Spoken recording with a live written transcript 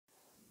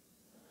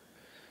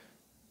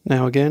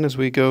Now again, as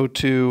we go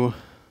to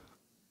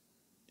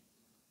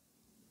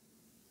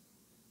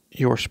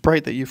your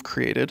sprite that you've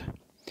created,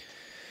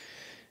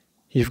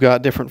 you've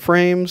got different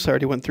frames. I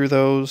already went through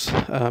those.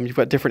 You've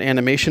got different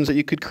animations that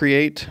you could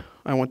create.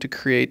 I want to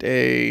create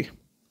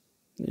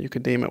you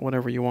could name it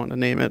whatever you want to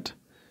name it.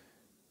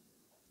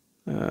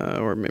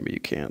 Or maybe you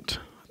can't.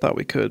 I thought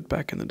we could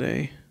back in the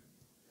day.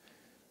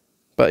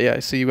 But yeah,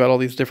 see, you got all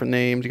these different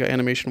names. You got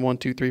animation 1,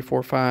 2, 3,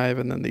 4, 5,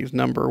 and then these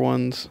number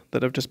ones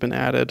that have just been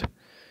added.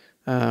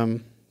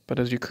 But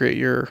as you create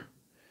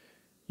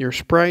your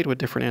sprite with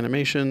different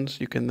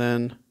animations, you can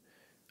then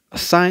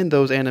assign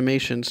those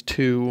animations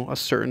to a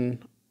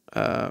certain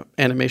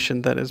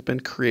animation that has been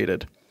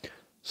created,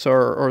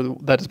 or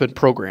that has been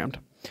programmed.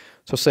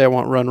 So say I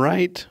want run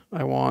right.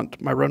 I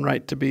want my run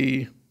right to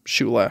be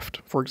shoot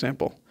left, for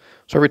example.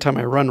 So every time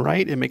I run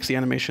right, it makes the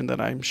animation that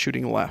I'm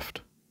shooting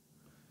left.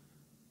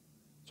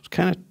 So it's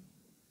kind of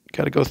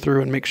got to go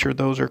through and make sure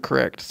those are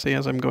correct. Say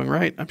as I'm going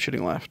right, I'm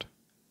shooting left.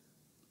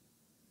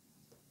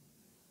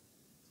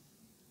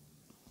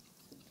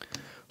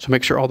 So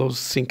make sure all those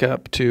sync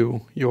up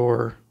to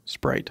your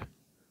sprite.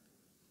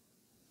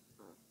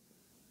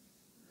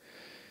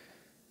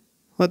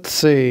 Let's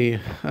see.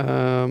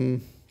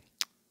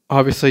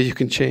 Obviously, you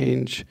can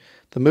change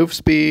the move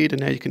speed,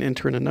 and now you can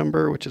enter in a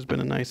number, which has been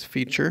a nice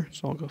feature.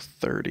 So I'll go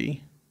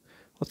 30.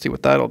 Let's see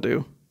what that'll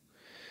do.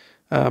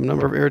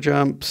 Number of air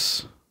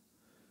jumps,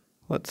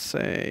 let's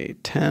say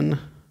 10.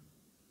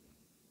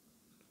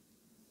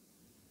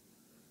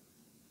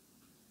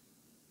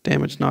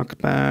 Damage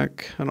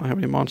knockback. I don't have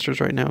any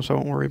monsters right now, so I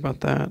won't worry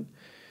about that.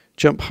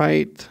 Jump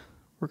height,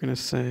 we're going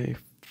to say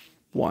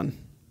 1.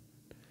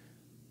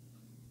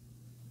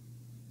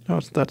 No,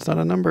 that's not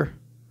a number.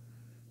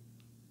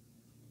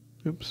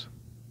 Oops.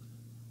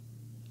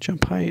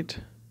 Jump height,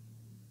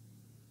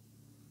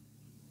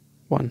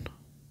 1.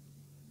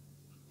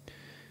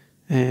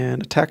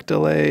 And attack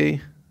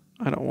delay,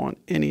 I don't want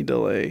any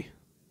delay.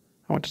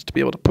 I want just to be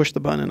able to push the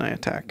button and I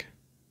attack.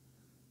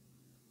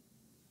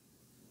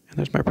 And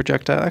there's my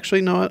projectile.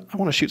 Actually, no, I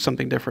want to shoot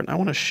something different. I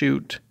want to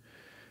shoot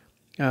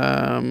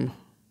the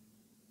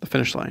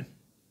finish line,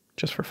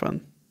 just for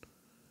fun.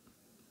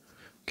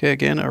 Okay,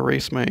 again,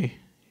 erase my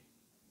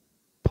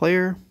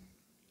player,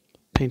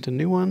 paint a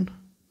new one,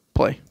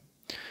 play.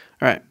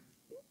 All right,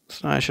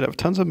 so now I should have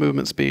tons of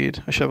movement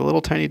speed. I should have a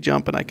little tiny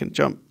jump, and I can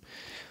jump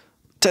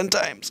 10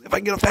 times if I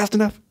can get it fast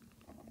enough.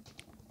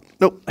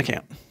 Nope, I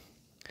can't.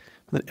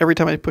 And then every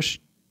time I push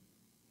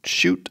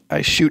shoot,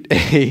 I shoot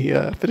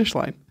a finish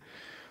line.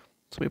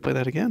 So we play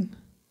that again.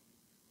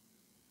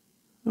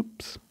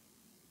 Oops.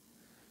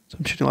 So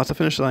I'm shooting lots of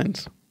finish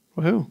lines.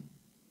 Woohoo.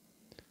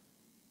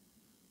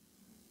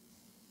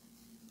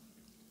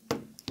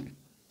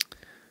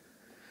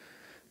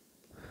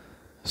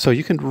 So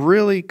you can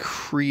really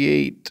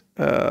create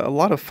a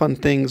lot of fun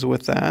things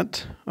with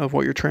that, of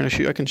what you're trying to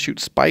shoot. I can shoot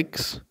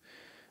spikes.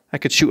 I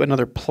could shoot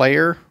another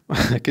player.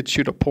 I could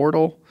shoot a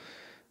portal.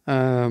 I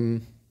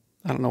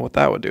don't know what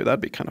that would do.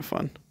 That'd be kind of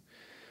fun.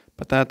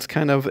 But that's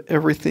kind of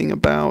everything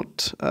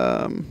about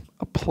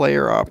a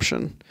player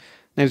option.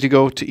 And as you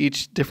go to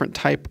each different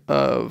type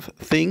of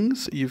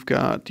things, you've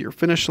got your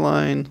finish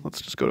line.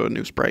 Let's just go to a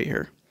new sprite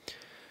here.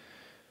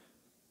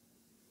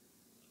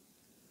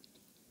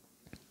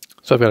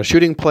 So I've got a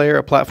shooting player,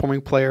 a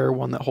platforming player,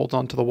 one that holds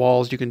onto the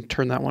walls. You can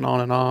turn that one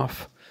on and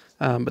off,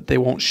 but they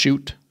won't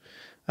shoot.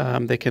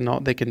 They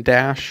can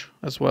dash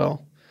as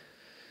well.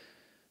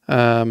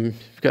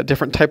 You've got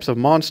different types of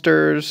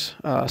monsters,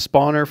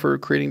 spawner for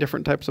creating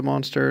different types of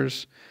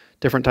monsters,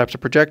 different types of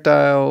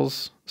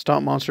projectiles,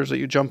 stomp monsters that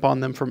you jump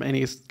on them from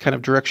any kind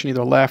of direction,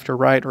 either left or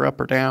right or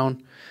up or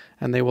down,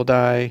 and they will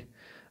die.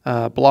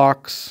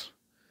 Blocks,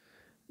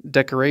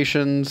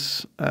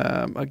 decorations.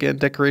 Again,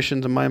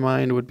 decorations in my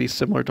mind would be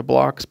similar to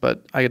blocks,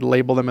 but I'd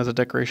label them as a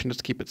decoration just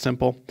to keep it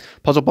simple.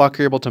 Puzzle block,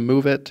 you're able to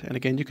move it, and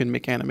again, you can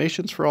make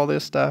animations for all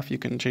this stuff. You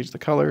can change the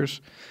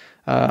colors.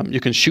 You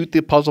can shoot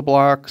the puzzle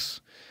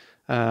blocks.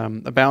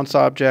 A bounce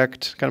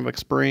object, kind of like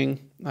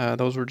spring.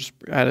 Those were just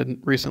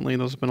added recently.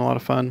 Those have been a lot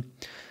of fun.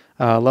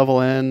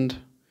 Level end.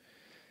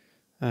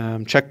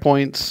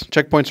 Checkpoints.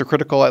 Checkpoints are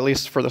critical, at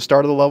least for the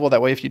start of the level.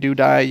 That way, if you do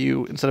die,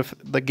 instead of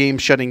the game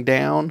shutting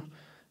down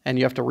and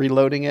you have to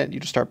reloading it, you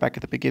just start back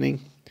at the beginning.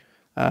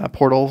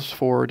 Portals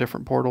for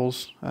different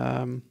portals.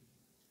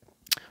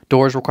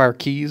 Doors require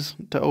keys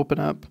to open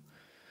up.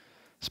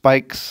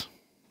 Spikes.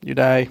 You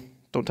die.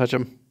 Don't touch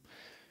them.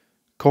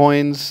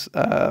 Coins,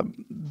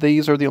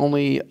 these are the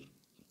only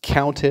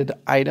counted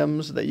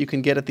items that you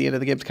can get at the end of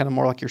the game. It's kind of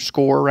more like your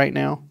score right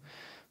now.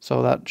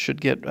 So that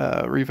should get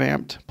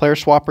revamped. Player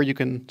swapper, you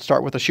can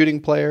start with a shooting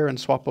player and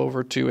swap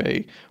over to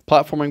a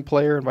platforming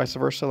player and vice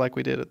versa, like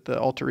we did at the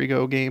Alter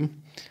Ego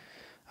game.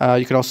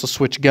 You can also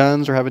switch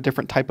guns or have a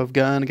different type of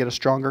gun, get a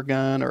stronger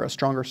gun or a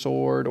stronger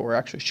sword, or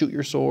actually shoot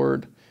your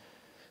sword.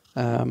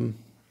 Different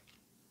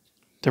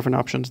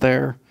options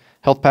there.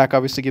 Health pack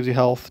obviously gives you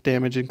health.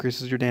 Damage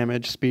increases your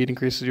damage. Speed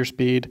increases your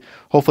speed.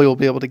 Hopefully we'll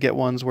be able to get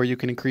ones where you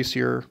can increase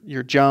your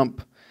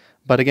jump,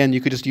 But again, you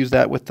could just use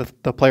that with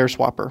the player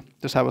swapper.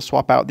 Just have a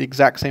swap out the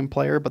exact same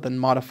player, but then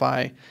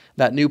modify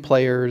that new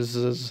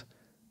player's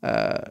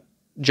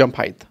jump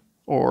height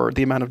or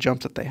the amount of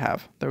jumps that they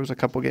have. There was a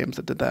couple games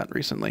that did that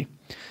recently.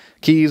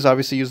 Keys,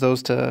 obviously use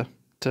those to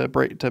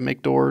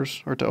make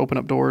doors or to open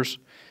up doors.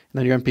 And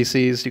then your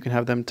NPCs, you can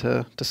have them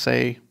to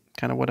say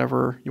kind of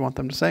whatever you want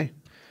them to say.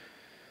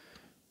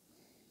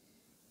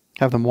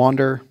 Have them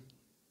wander.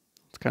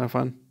 It's kind of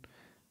fun.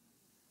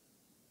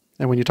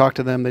 And when you talk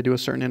to them, they do a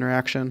certain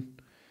interaction.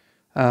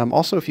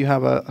 Also, if you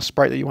have a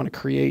sprite that you want to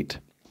create,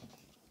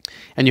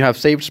 and you have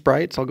saved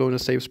sprites, I'll go into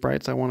save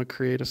sprites. I want to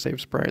create a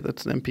saved sprite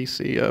that's an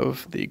NPC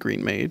of the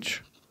green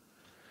mage.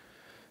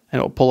 And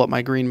it'll pull up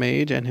my green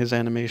mage and his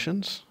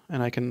animations.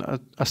 And I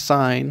can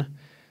assign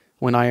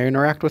when I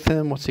interact with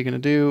him, what's he going to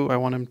do? I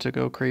want him to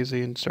go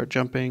crazy and start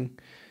jumping.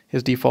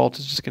 His default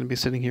is just going to be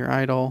sitting here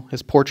idle.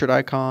 His portrait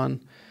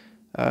icon,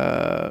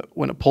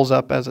 when it pulls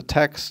up as a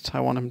text,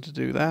 I want him to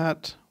do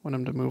that. I want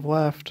him to move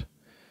left,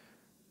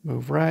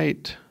 move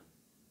right.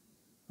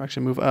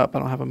 Actually, move up. I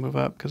don't have a move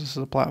up because this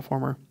is a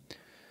platformer.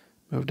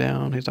 Move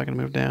down. He's not going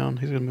to move down.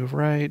 He's going to move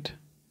right.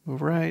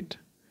 Move right.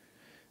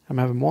 I'm going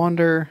to have him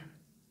wander.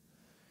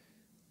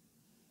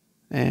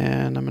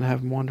 And I'm going to have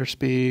him wander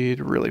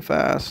speed really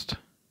fast.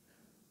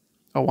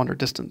 Oh, wander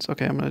distance.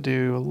 Okay, I'm going to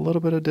do a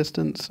little bit of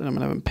distance, and I'm going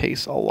to have him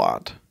pace a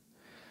lot.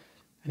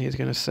 And he's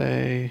going to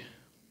say,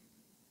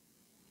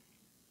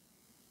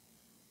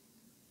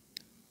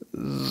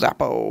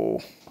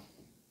 Zappo.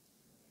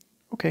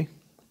 Okay.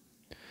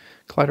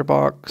 Collider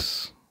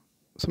box.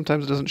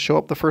 Sometimes it doesn't show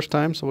up the first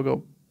time, so we'll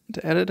go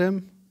to edit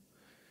him.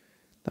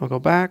 Then we'll go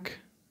back.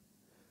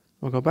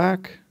 We'll go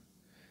back.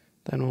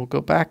 Then we'll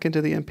go back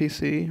into the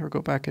NPC or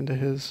go back into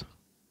his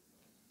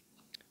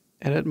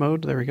edit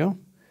mode. There we go. I'm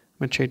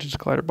going to change his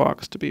collider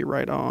box to be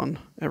right on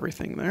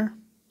everything there.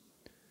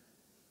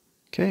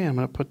 Okay, I'm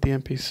going to put the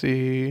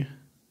NPC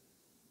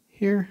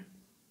here.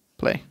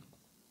 Play.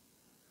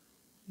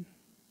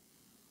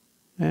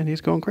 And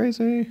he's going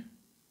crazy.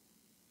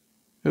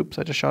 Oops,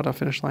 I just shot off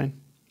finish line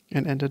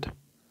and ended.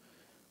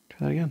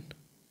 Try that again.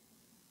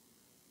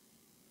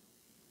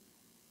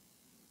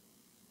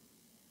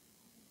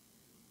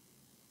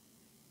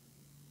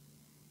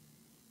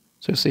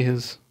 So you see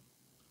his,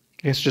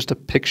 I guess just a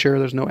picture.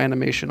 There's no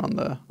animation on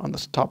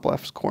the top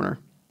left corner.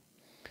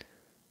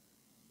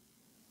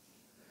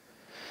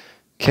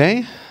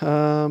 Okay,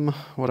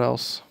 what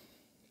else?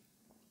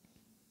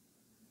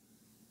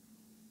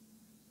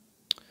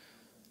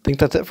 I think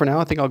that's it for now.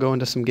 I think I'll go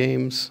into some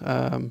games.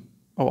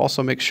 I'll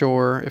also make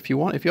sure if you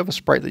have a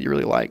sprite that you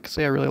really like,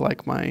 say I really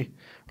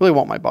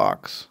want my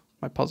box,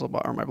 my puzzle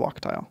box or my block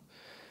tile.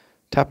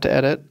 Tap to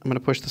edit. I'm going to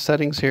push the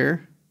settings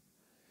here.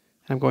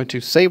 I'm going to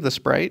save the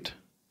sprite.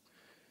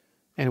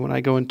 And when I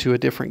go into a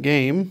different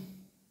game,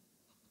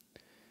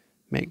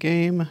 make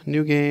game,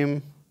 new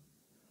game,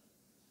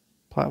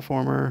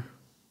 platformer,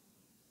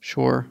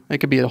 sure. It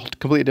could be a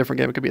completely different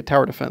game. It could be a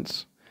tower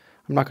defense.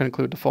 I'm not going to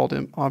include default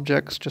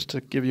objects just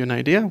to give you an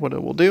idea what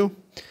it will do.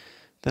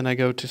 Then I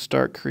go to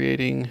start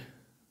creating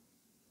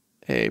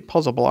a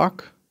puzzle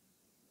block.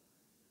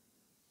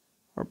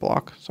 Or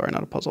block, sorry,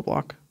 not a puzzle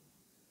block.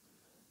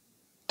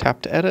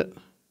 Tap to edit.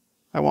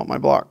 I want my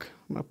block.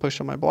 I'm going to push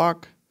on my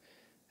block.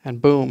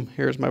 And boom,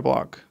 here's my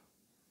block.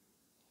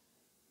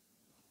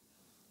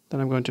 Then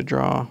I'm going to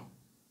draw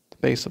the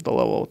base of the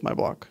level with my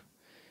block.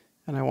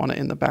 And I want it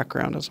in the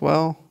background as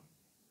well.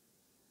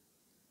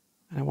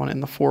 And I want it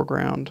in the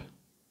foreground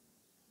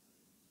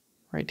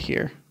right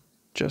here,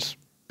 just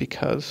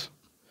because.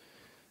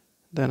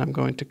 Then I'm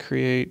going to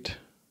create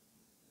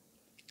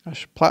a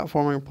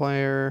platforming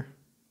player.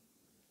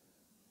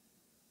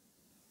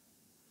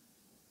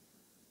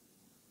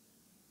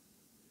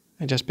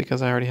 And just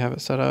because I already have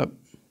it set up,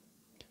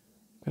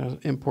 I'm going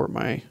to import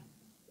my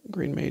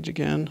green mage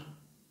again.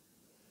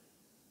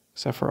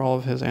 Except for all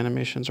of his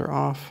animations are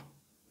off.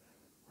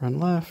 Run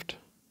left.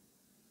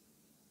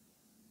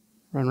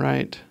 Run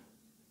right.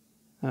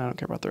 And I don't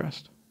care about the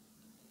rest.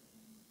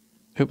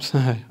 Oops,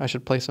 I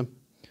should place him.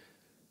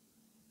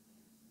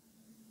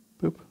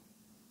 Boop.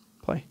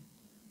 Play.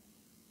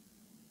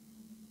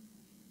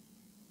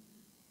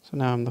 So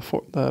now I'm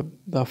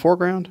the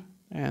foreground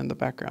and the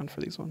background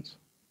for these ones.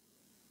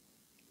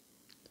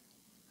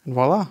 And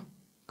voila,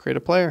 create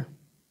a player.